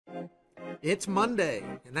It's Monday,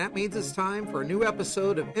 and that means it's time for a new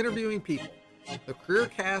episode of Interviewing People, the career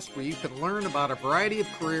cast where you can learn about a variety of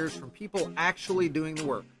careers from people actually doing the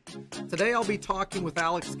work. Today I'll be talking with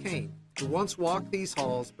Alex Kane, who once walked these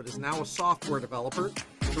halls but is now a software developer,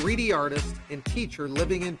 3D artist, and teacher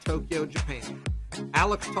living in Tokyo, Japan.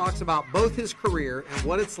 Alex talks about both his career and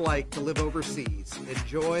what it's like to live overseas.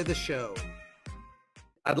 Enjoy the show.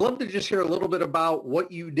 I'd love to just hear a little bit about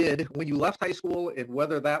what you did when you left high school and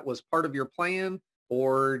whether that was part of your plan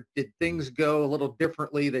or did things go a little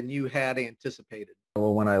differently than you had anticipated?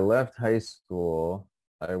 Well, when I left high school,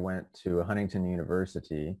 I went to Huntington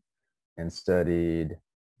University and studied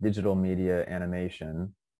digital media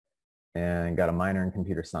animation and got a minor in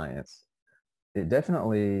computer science. It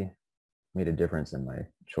definitely made a difference in my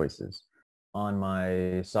choices. On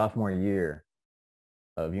my sophomore year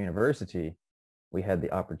of university, we had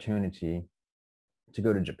the opportunity to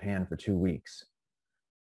go to Japan for 2 weeks.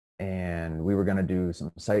 And we were going to do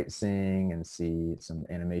some sightseeing and see some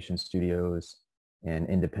animation studios and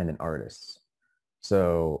independent artists.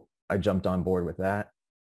 So I jumped on board with that.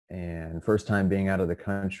 And first time being out of the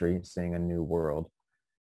country, seeing a new world.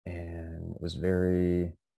 And it was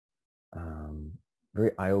very,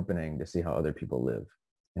 very eye-opening to see how other people live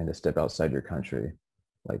and to step outside your country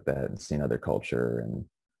like that and seeing other culture. And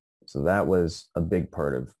so that was a big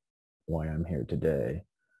part of why I'm here today.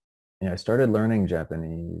 And I started learning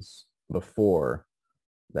Japanese before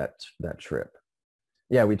that trip.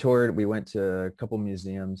 Yeah, we toured. We went to a couple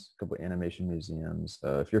museums, a couple animation museums.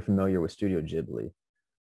 If you're familiar with Studio Ghibli,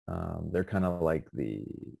 they're kind of like the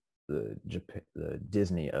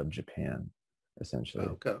Disney of Japan, essentially.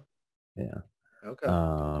 Okay. Yeah. Okay.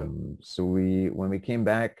 So when we came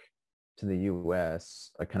back to the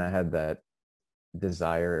U.S., I kind of had that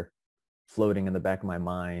desire floating in the back of my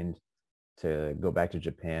mind to go back to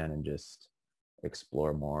Japan and just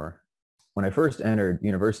explore more. When I first entered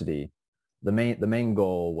university, the main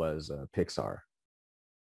goal was Pixar.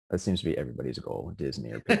 That seems to be everybody's goal,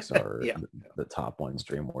 Disney or Pixar, Yeah. the top ones,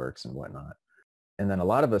 DreamWorks and whatnot. And then a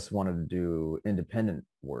lot of us wanted to do independent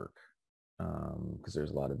work because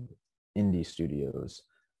there's a lot of indie studios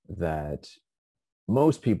that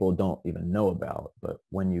most people don't even know about. But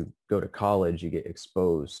when you go to college, you get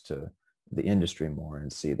exposed to the industry more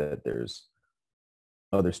and see that there's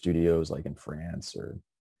other studios like in France or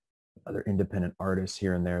other independent artists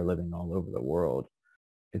here and there living all over the world.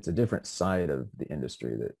 It's a different side of the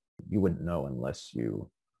industry that you wouldn't know unless you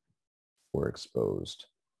were exposed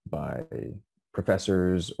by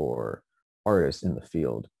professors or artists in the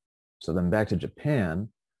field. So then back to Japan.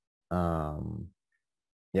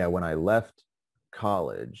 When I left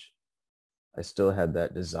college, I still had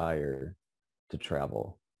that desire to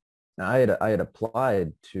travel. Now I had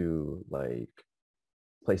applied to like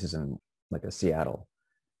places in like a Seattle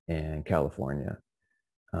and California,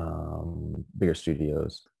 bigger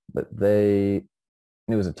studios, but it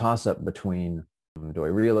was a toss-up between do I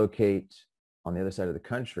relocate on the other side of the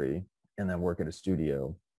country and then work at a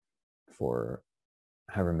studio for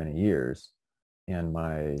however many years, and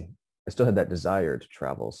I still had that desire to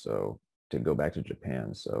travel, so to go back to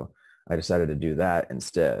Japan. So I decided to do that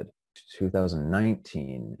instead.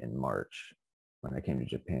 2019 in March when I came to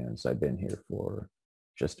Japan. So I've been here for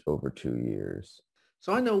just over 2 years.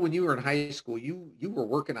 So I know when you were in high school, you were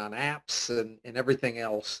working on apps and everything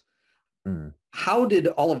else. Mm. How did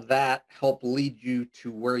all of that help lead you to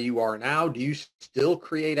where you are now? Do you still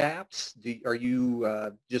create apps? Are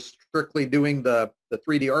you just strictly doing the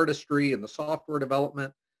 3D artistry and the software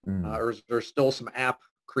development? Or is there still some app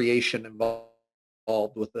creation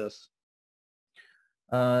involved with this?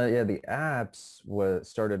 The apps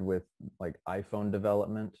started with like iPhone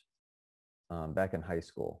development back in high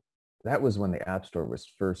school. That was when the App Store was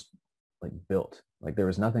first like built. Like there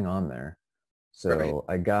was nothing on there. So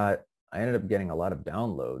right. I ended up getting a lot of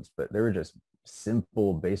downloads, but they were just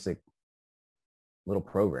simple, basic little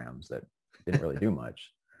programs that didn't really do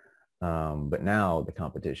much. But now the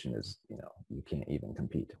competition is, you can't even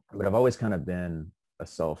compete. But I've always kind of been a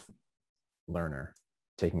self-learner,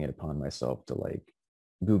 taking it upon myself to like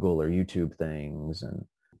Google or YouTube things and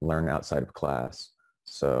learn outside of class.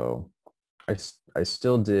 So I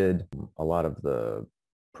still did a lot of the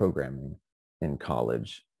programming in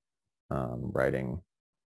college, writing,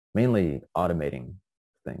 mainly automating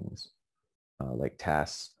things like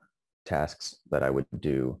tasks that I would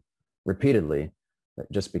do repeatedly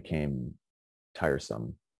that just became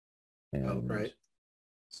tiresome. And right.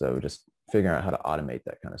 so just figuring out how to automate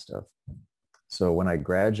that kind of stuff. So when I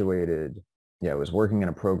graduated, I was working in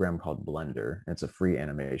a program called Blender. It's a free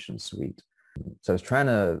animation suite. So I was trying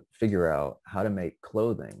to figure out how to make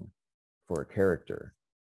clothing for a character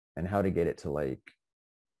and how to get it to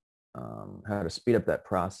how to speed up that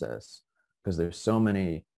process, because there's so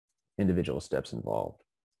many individual steps involved.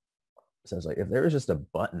 So I was like, if there was just a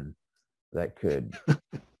button that could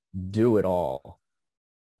do it all,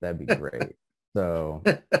 that'd be great. So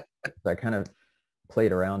I kind of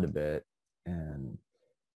played around a bit and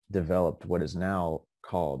developed what is now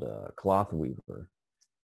called a Cloth Weaver.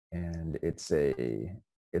 And it's a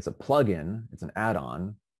plugin, it's an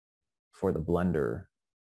add-on for the Blender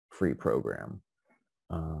free program.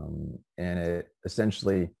 And it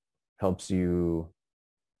essentially helps you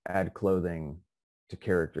add clothing to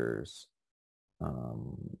characters,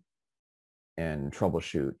 and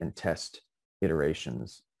troubleshoot and test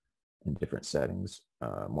iterations in different settings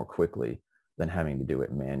more quickly than having to do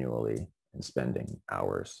it manually and spending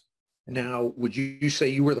hours. Now, would you say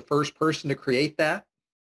you were the first person to create that?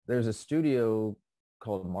 There's a studio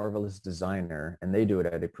called Marvelous Designer, and they do it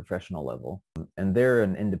at a professional level, and they're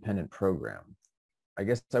an independent program. I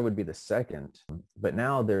guess I would be the second, but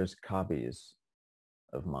now there's copies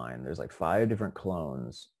of mine. There's like 5 different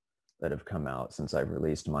clones that have come out since I've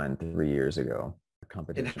released mine 3 years ago.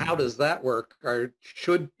 And how does that work? Or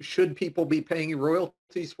should people be paying you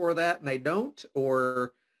royalties for that and they don't?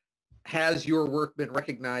 Or has your work been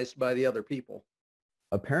recognized by the other people?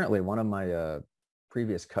 Apparently, one of my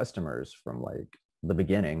previous customers from like the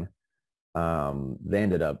beginning, they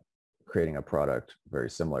ended up creating a product very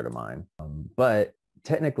similar to mine. But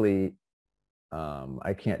technically,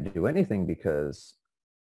 I can't do anything because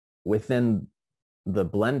within the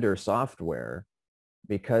Blender software,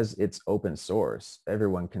 because it's open source,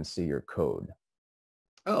 everyone can see your code.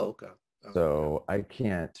 Oh, okay. So I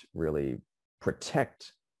can't really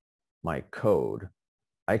protect my code.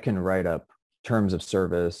 I can write up terms of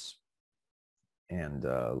service and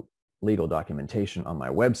legal documentation on my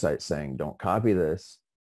website saying, don't copy this.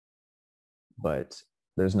 But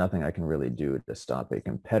there's nothing I can really do to stop a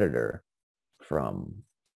competitor from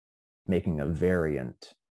making a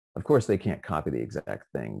variant. Of course, they can't copy the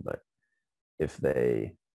exact thing, but if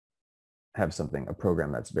they have a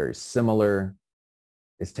program that's very similar,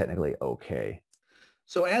 it's technically okay.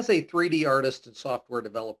 So as a 3D artist and software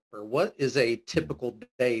developer, what is a typical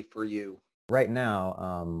day for you? Right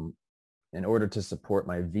now, in order to support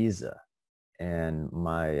my visa and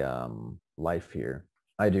my life here,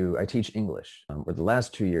 I teach English. For the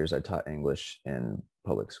last 2 years, I taught English in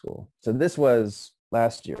public school. So this was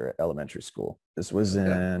last year at elementary school. This was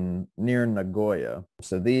near Nagoya.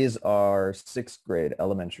 So these are 6th grade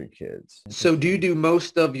elementary kids. So do you do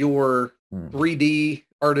most of your 3D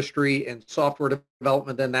artistry and software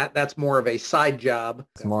development, then that's more of a side job?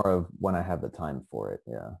 It's more of when I have the time for it,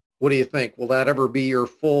 yeah. What do you think? Will that ever be your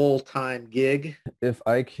full-time gig? If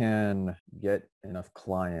I can get enough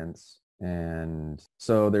clients. And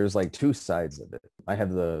so there's like 2 sides of it. I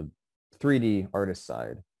have the 3D artist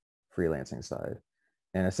side, freelancing side.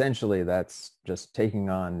 And essentially that's just taking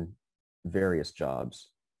on various jobs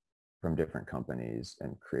from different companies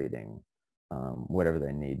and creating whatever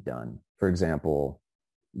they need done. For example,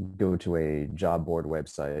 go to a job board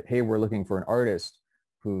website. Hey, we're looking for an artist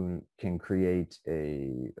who can create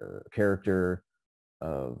a character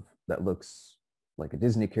that looks like a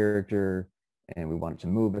Disney character, and we want it to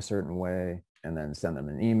move a certain way, and then send them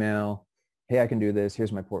an email. Hey, I can do this.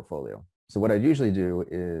 Here's my portfolio. So what I usually do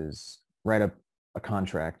is write up a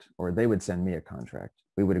contract, or they would send me a contract.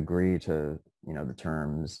 We would agree to, the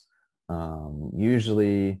terms.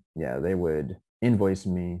 Usually, they would invoice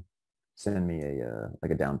me, send me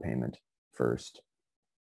a down payment first.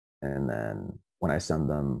 And then when I send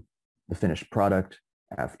them the finished product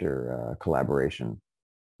after collaboration,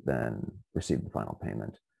 then receive the final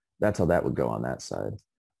payment. That's how that would go on that side.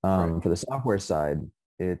 Right. For the software side,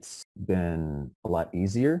 it's been a lot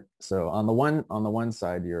easier. So on the one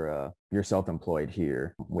side, you're self-employed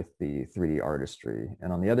here with the 3D artistry,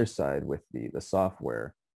 and on the other side with the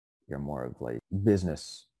software, you're more of like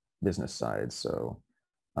business side. So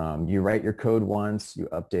you write your code once, you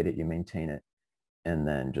update it, you maintain it, and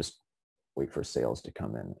then just wait for sales to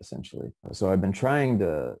come in, essentially. So I've been trying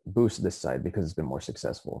to boost this side because it's been more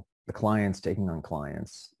successful. The clients, taking on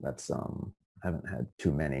clients, that's haven't had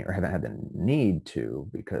too many, or haven't had the need to,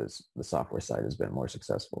 because the software side has been more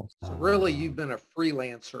successful. So really, you've been a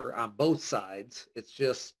freelancer on both sides. It's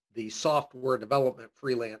just the software development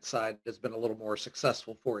freelance side has been a little more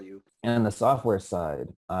successful for you. And the software side,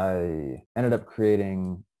 I ended up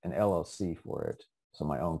creating an LLC for it, so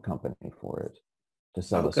my own company for it, to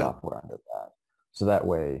sell the software under that. So that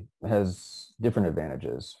way it has different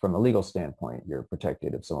advantages. From a legal standpoint, you're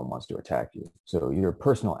protected if someone wants to attack you. So your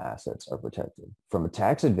personal assets are protected. From a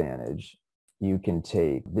tax advantage, you can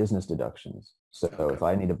take business deductions. So Okay. if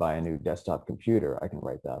I need to buy a new desktop computer, I can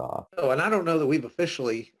write that off. Oh, and I don't know that we've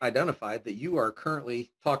officially identified that you are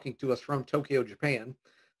currently talking to us from Tokyo, Japan.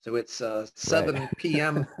 So it's Right. 7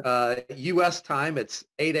 p.m. U.S. time. It's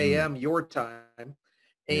 8 Mm, a.m. your time.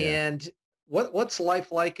 yeah. And what's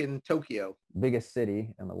life like in Tokyo? Biggest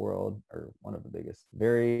city in the world, or one of the biggest.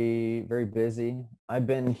 Very, very busy. I've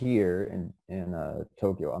been here in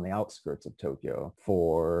Tokyo, on the outskirts of Tokyo,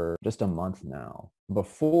 for just a month now.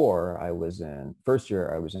 Before I was in first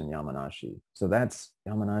year, I was in Yamanashi. So that's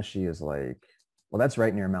Yamanashi is like, well, that's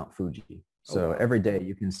right near Mount Fuji. Oh, So wow. every day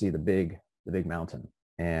you can see the big mountain,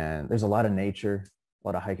 and there's a lot of nature, a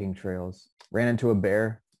lot of hiking trails. Ran into a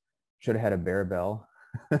bear. Should have had a bear bell.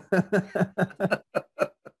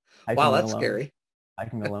 Wow, Hiking that's alone, scary.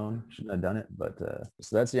 hiking alone. Shouldn't have done it, but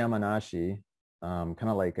so that's Yamanashi, kind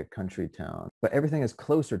of like a country town. But everything is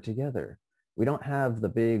closer together. We don't have the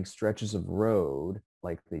big stretches of road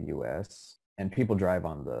like the U.S. and people drive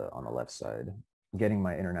on the left side. Getting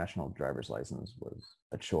my international driver's license was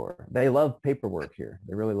a chore. They love paperwork here.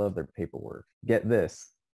 They really love their paperwork. Get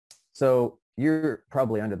this. So you're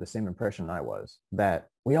probably under the same impression I was that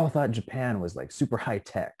we all thought Japan was like super high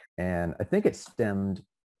tech. And I think it stemmed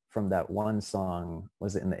from that one song.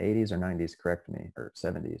 Was it in the 80s or 90s? Correct me, or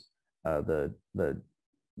 70s. The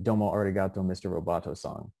Domo Arigato, Mr. Roboto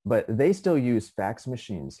song. But they still use fax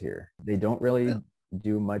machines here. They don't Yeah. really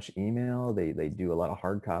do much email. They do a lot of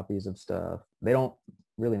hard copies of stuff. They don't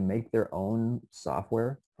really make their own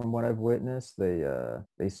software from what I've witnessed.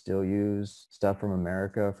 They still use stuff from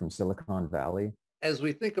America, from Silicon Valley. As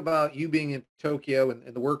we think about you being in Tokyo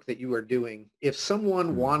and the work that you are doing, if someone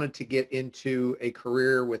Hmm. wanted to get into a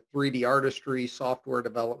career with 3D artistry, software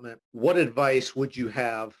development, what advice would you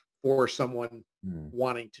have for someone Hmm.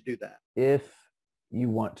 wanting to do that? If you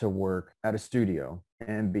want to work at a studio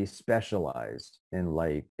and be specialized in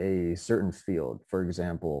like a certain field, for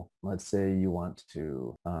example, let's say you want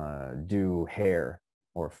to do hair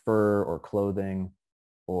or fur or clothing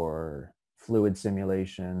or fluid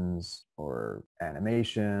simulations or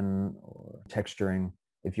animation or texturing.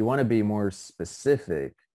 If you want to be more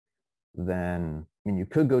specific, then I mean, you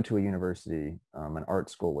could go to a university. An art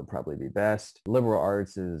school would probably be best. Liberal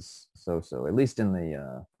arts is so-so, at least in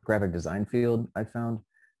the graphic design field, I found.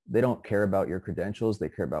 They don't care about your credentials. They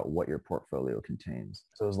care about what your portfolio contains.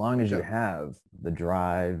 So as long as you Okay. have the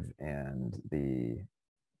drive and the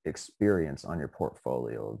experience on your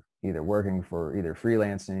portfolio, either working for either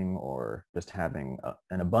freelancing or just having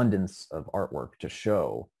an abundance of artwork to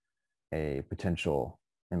show a potential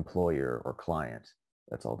employer or client,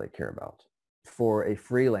 that's all they care about. For a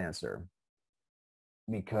freelancer,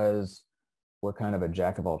 because we're kind of a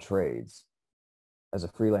jack of all trades, as a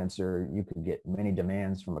freelancer, you could get many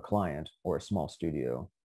demands from a client or a small studio,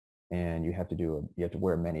 and you have to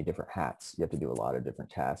wear many different hats. You have to do a lot of different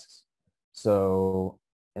tasks. So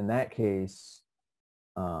in that case,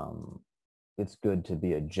 um, it's good to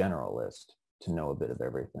be a generalist, to know a bit of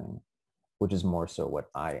everything, which is more so what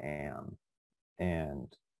I am. And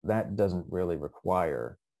that doesn't really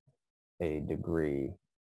require a degree.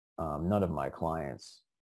 None of my clients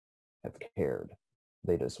have cared.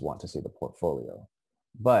 They just want to see the portfolio.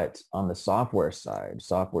 But on the software side,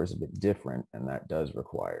 software is a bit different, and that does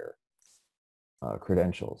require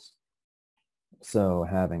credentials. So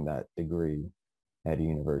having that degree at a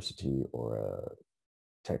university or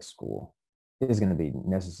a tech school is going to be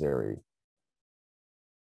necessary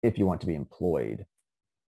if you want to be employed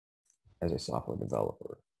as a software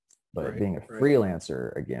developer. But Right. being a Right.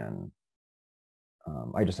 freelancer, again,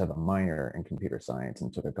 I just have a minor in computer science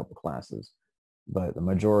and took a couple classes. But the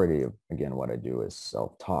majority of, again, what I do is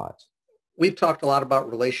self-taught. We've talked a lot about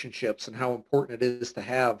relationships and how important it is to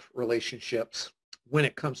have relationships when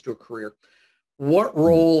it comes to a career. What Hmm.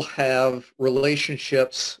 role have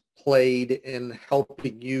relationships played in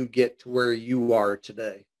helping you get to where you are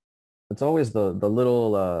today? It's always the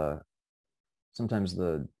little, sometimes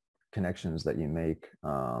the connections that you make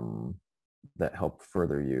that help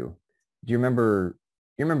further you. Do you remember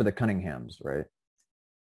the Cunninghams, right?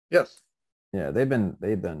 Yes. Yeah, they've been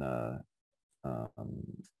um,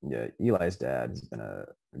 yeah, Eli's dad has been a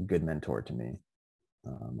good mentor to me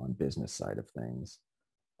on business side of things.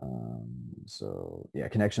 So yeah,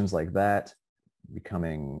 connections like that,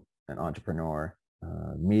 becoming an entrepreneur,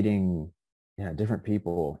 meeting yeah different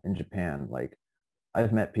people in Japan. Like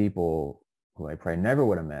I've met people who I probably never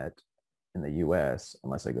would have met in the U.S.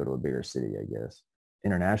 unless I go to a bigger city, I guess.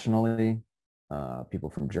 Internationally, people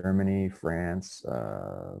from Germany, France,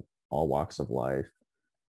 all walks of life,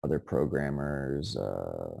 other programmers,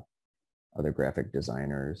 other graphic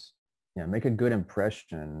designers. make a good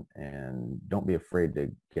impression and don't be afraid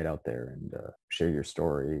to get out there and share your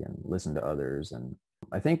story and listen to others. And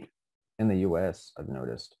I think in the US, I've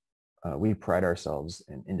noticed we pride ourselves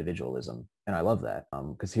in individualism. And I love that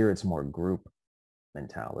because here it's more group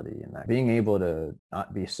mentality, and that being able to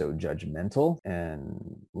not be so judgmental and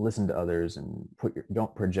listen to others and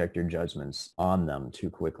don't project your judgments on them too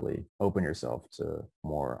quickly. Open yourself to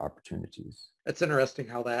more opportunities. It's interesting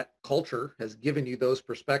how that culture has given you those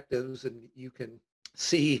perspectives, and you can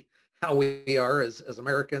see how we are as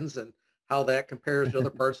Americans and how that compares to other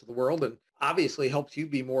parts of the world, and obviously helps you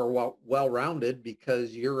be more well-rounded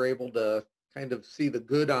because you're able to kind of see the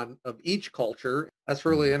good of each culture. That's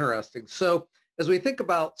really interesting. So as we think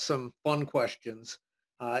about some fun questions,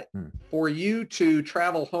 for you to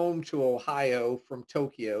travel home to Ohio from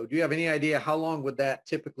Tokyo, do you have any idea how long would that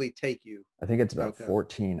typically take you? I think it's about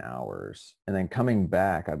 14 hours. And then coming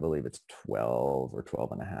back, I believe it's 12 or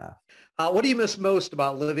 12 and a half. What do you miss most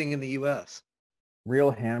about living in the U.S.? Real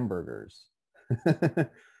hamburgers.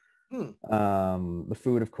 The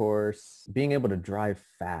food, of course, being able to drive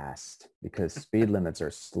fast because speed limits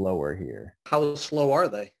are slower here. How slow are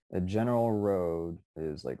they? A general road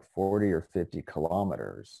is like 40 or 50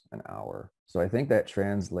 kilometers an hour. So I think that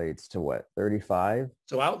translates to what, 35?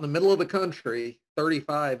 So out in the middle of the country,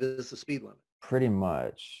 35 is the speed limit. Pretty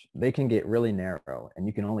much. They can get really narrow and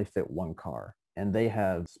you can only fit one car. And they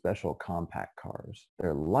have special compact cars.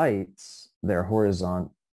 Their lights, they're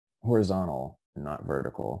horizontal, not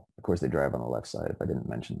vertical. Of course, they drive on the left side, if I didn't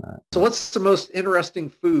mention that. So what's the most interesting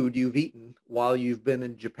food you've eaten while you've been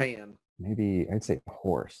in Japan? Maybe I'd say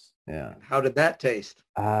horse. Yeah. How did that taste?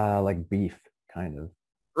 Like beef, kind of.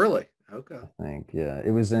 Really? Okay. I think, yeah.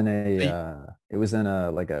 It was in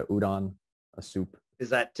a like a udon, a soup.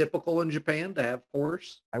 Is that typical in Japan to have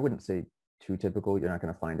horse? I wouldn't say too typical. You're not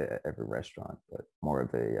going to find it at every restaurant, but more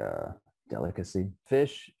of a delicacy.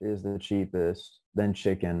 Fish is the cheapest, then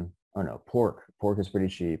chicken. Oh no, pork. Pork is pretty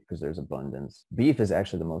cheap because there's abundance. Beef is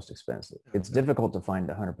actually the most expensive. Okay. It's difficult to find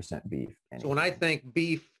 100% beef. So when I think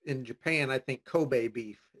beef in Japan, I think Kobe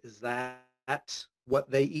beef. Is that what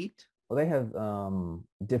they eat? Well, they have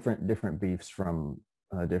different beefs from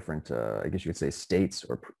different, I guess you could say, states,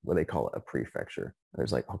 or what they call it, a prefecture.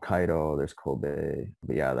 There's like Hokkaido, there's Kobe.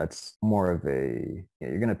 But yeah, that's more of you're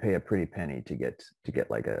going to pay a pretty penny to get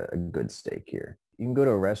like a good steak here. You can go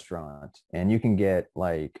to a restaurant and you can pay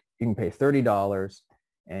 $30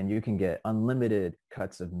 and you can get unlimited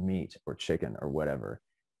cuts of meat or chicken or whatever.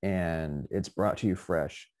 And it's brought to you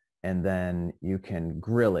fresh. And then you can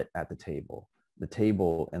grill it at the table. The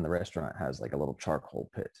table in the restaurant has like a little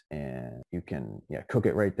charcoal pit and you can cook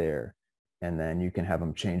it right there. And then you can have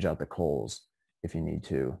them change out the coals if you need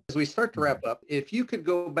to. As we start to wrap up, if you could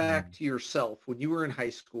go back to yourself when you were in high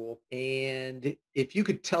school, and if you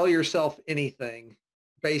could tell yourself anything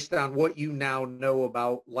based on what you now know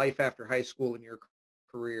about life after high school and your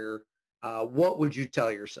career, what would you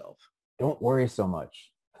tell yourself? Don't worry so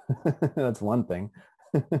much. That's one thing.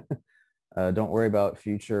 Don't worry about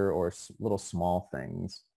future or little small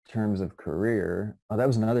things. In terms of career, that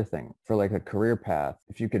was another thing. For like a career path,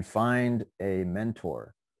 if you could find a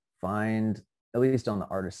mentor, at least on the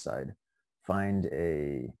artist side, find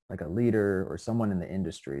a leader or someone in the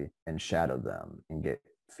industry and shadow them and get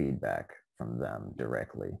feedback from them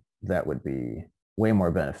directly. That would be way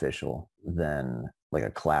more beneficial than like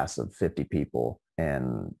a class of 50 people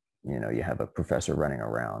and you have a professor running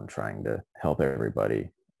around trying to help everybody.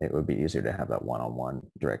 It would be easier to have that one-on-one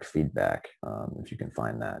direct feedback if you can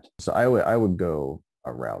find that. So I would go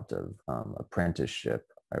a route of apprenticeship,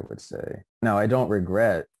 I would say. Now, I don't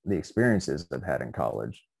regret the experiences I've had in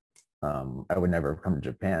college. I would never have come to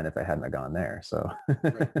Japan if I hadn't gone there. So,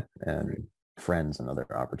 right. And friends and other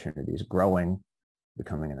opportunities, growing,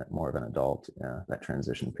 becoming more of an adult, that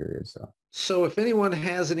transition period. So if anyone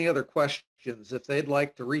has any other questions, if they'd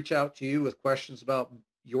like to reach out to you with questions about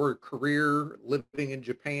your career, living in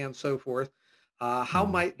Japan, so forth, how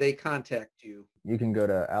might they contact you? You can go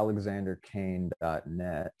to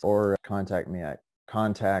alexanderkane.net or contact me at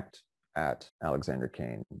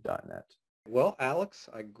contact@alexanderkane.net. Well, Alex,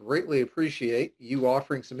 I greatly appreciate you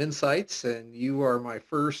offering some insights, and you are my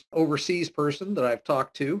first overseas person that I've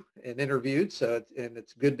talked to and interviewed. So,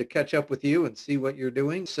 it's good to catch up with you and see what you're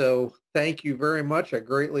doing. So thank you very much. I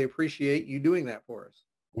greatly appreciate you doing that for us.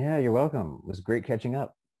 Yeah, you're welcome. It was great catching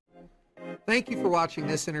up. Thank you for watching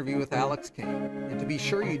this interview with Alex Kane. And to be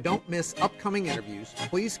sure you don't miss upcoming interviews,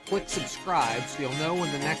 please click subscribe so you'll know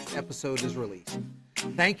when the next episode is released.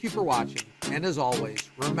 Thank you for watching. And as always,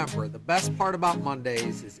 remember, the best part about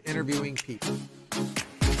Mondays is interviewing people.